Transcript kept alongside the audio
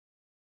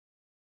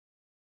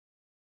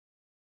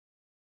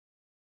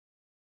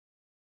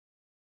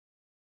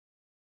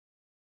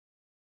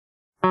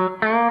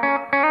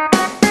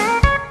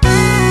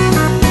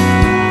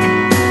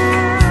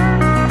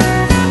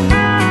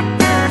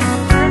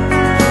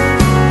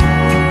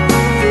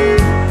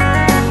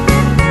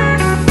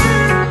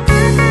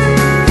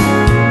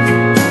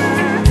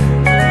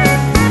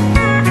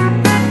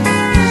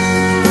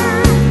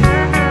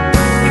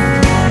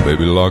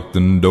lock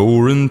the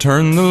door and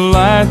turn the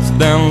lights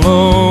down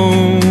low,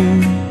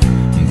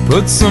 and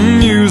put some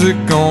music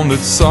on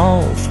that's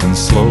soft and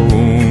slow.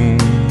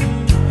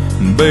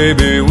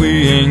 Baby,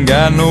 we ain't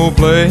got no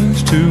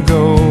place to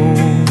go.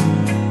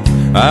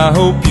 I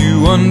hope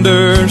you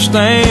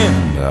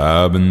understand,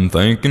 I've been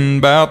thinking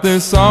about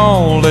this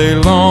all day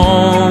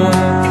long.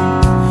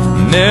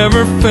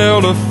 Never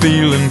felt a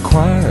feeling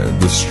quite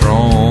this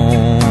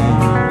strong.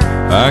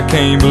 I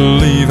can't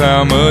believe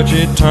how much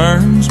it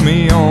turns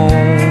me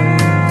on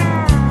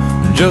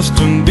just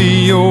to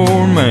be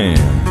your man.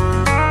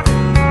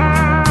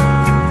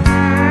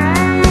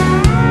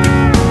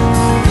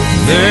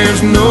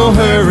 There's no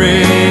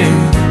hurry,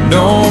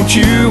 don't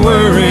you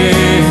worry.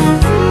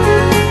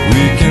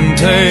 We can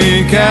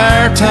take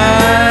our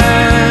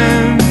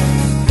time.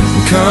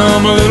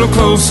 Come a little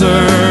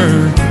closer,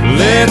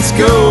 let's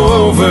go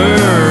over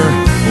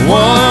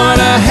what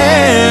I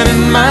had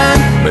in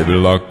mind. Baby,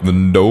 lock the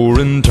door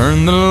and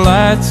turn the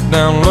lights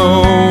down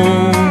low,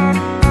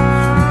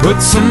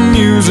 put some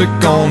music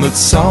on that's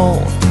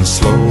soft and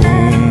slow.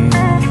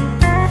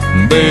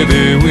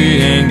 Baby, we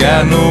ain't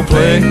got no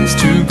place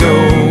to go.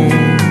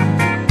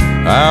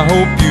 I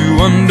hope you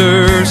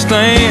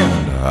understand,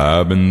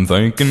 I've been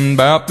thinking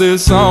about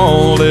this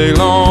all day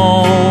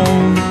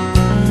long.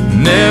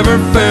 Never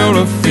felt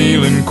a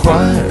feeling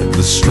quite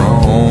this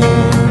strong.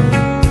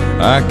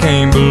 I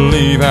can't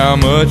believe how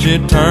much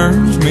it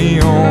turns me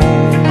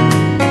on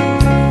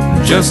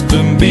just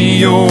to be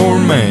your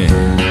man.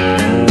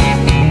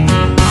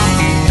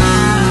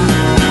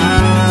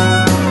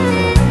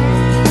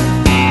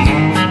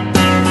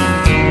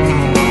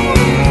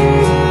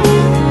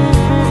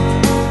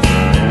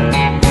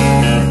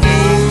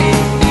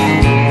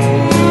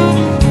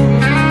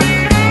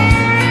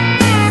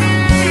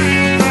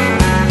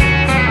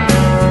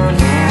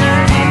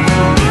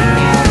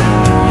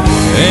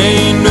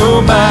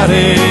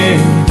 Nobody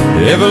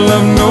ever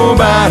loved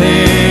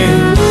nobody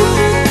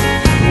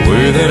the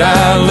way that I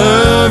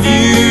love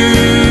you.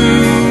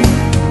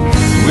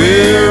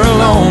 We're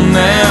alone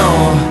now,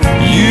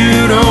 you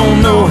don't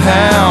know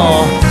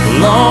how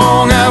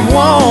long I've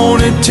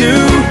wanted to.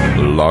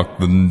 Lock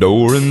the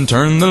door and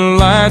turn the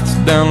lights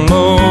down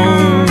low,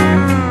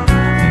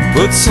 and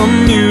put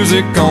some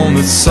music on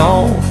that's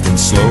soft and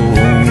slow.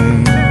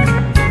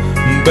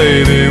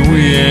 Baby,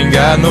 we ain't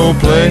got no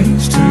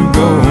place to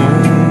go.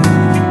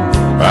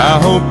 I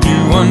hope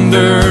you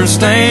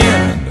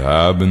understand,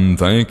 I've been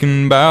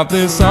thinking about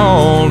this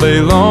all day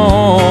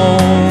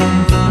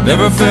long.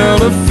 Never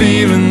felt a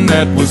feeling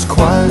that was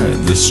quite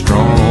this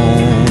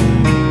strong.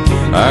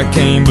 I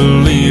can't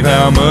believe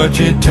how much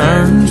it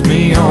turns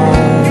me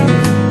on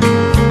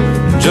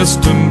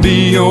just to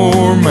be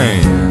your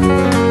man.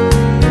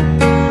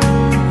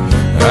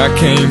 I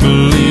can't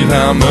believe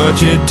how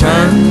much it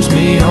turns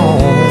me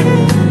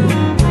on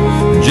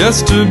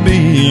just to be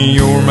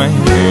your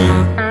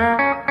man.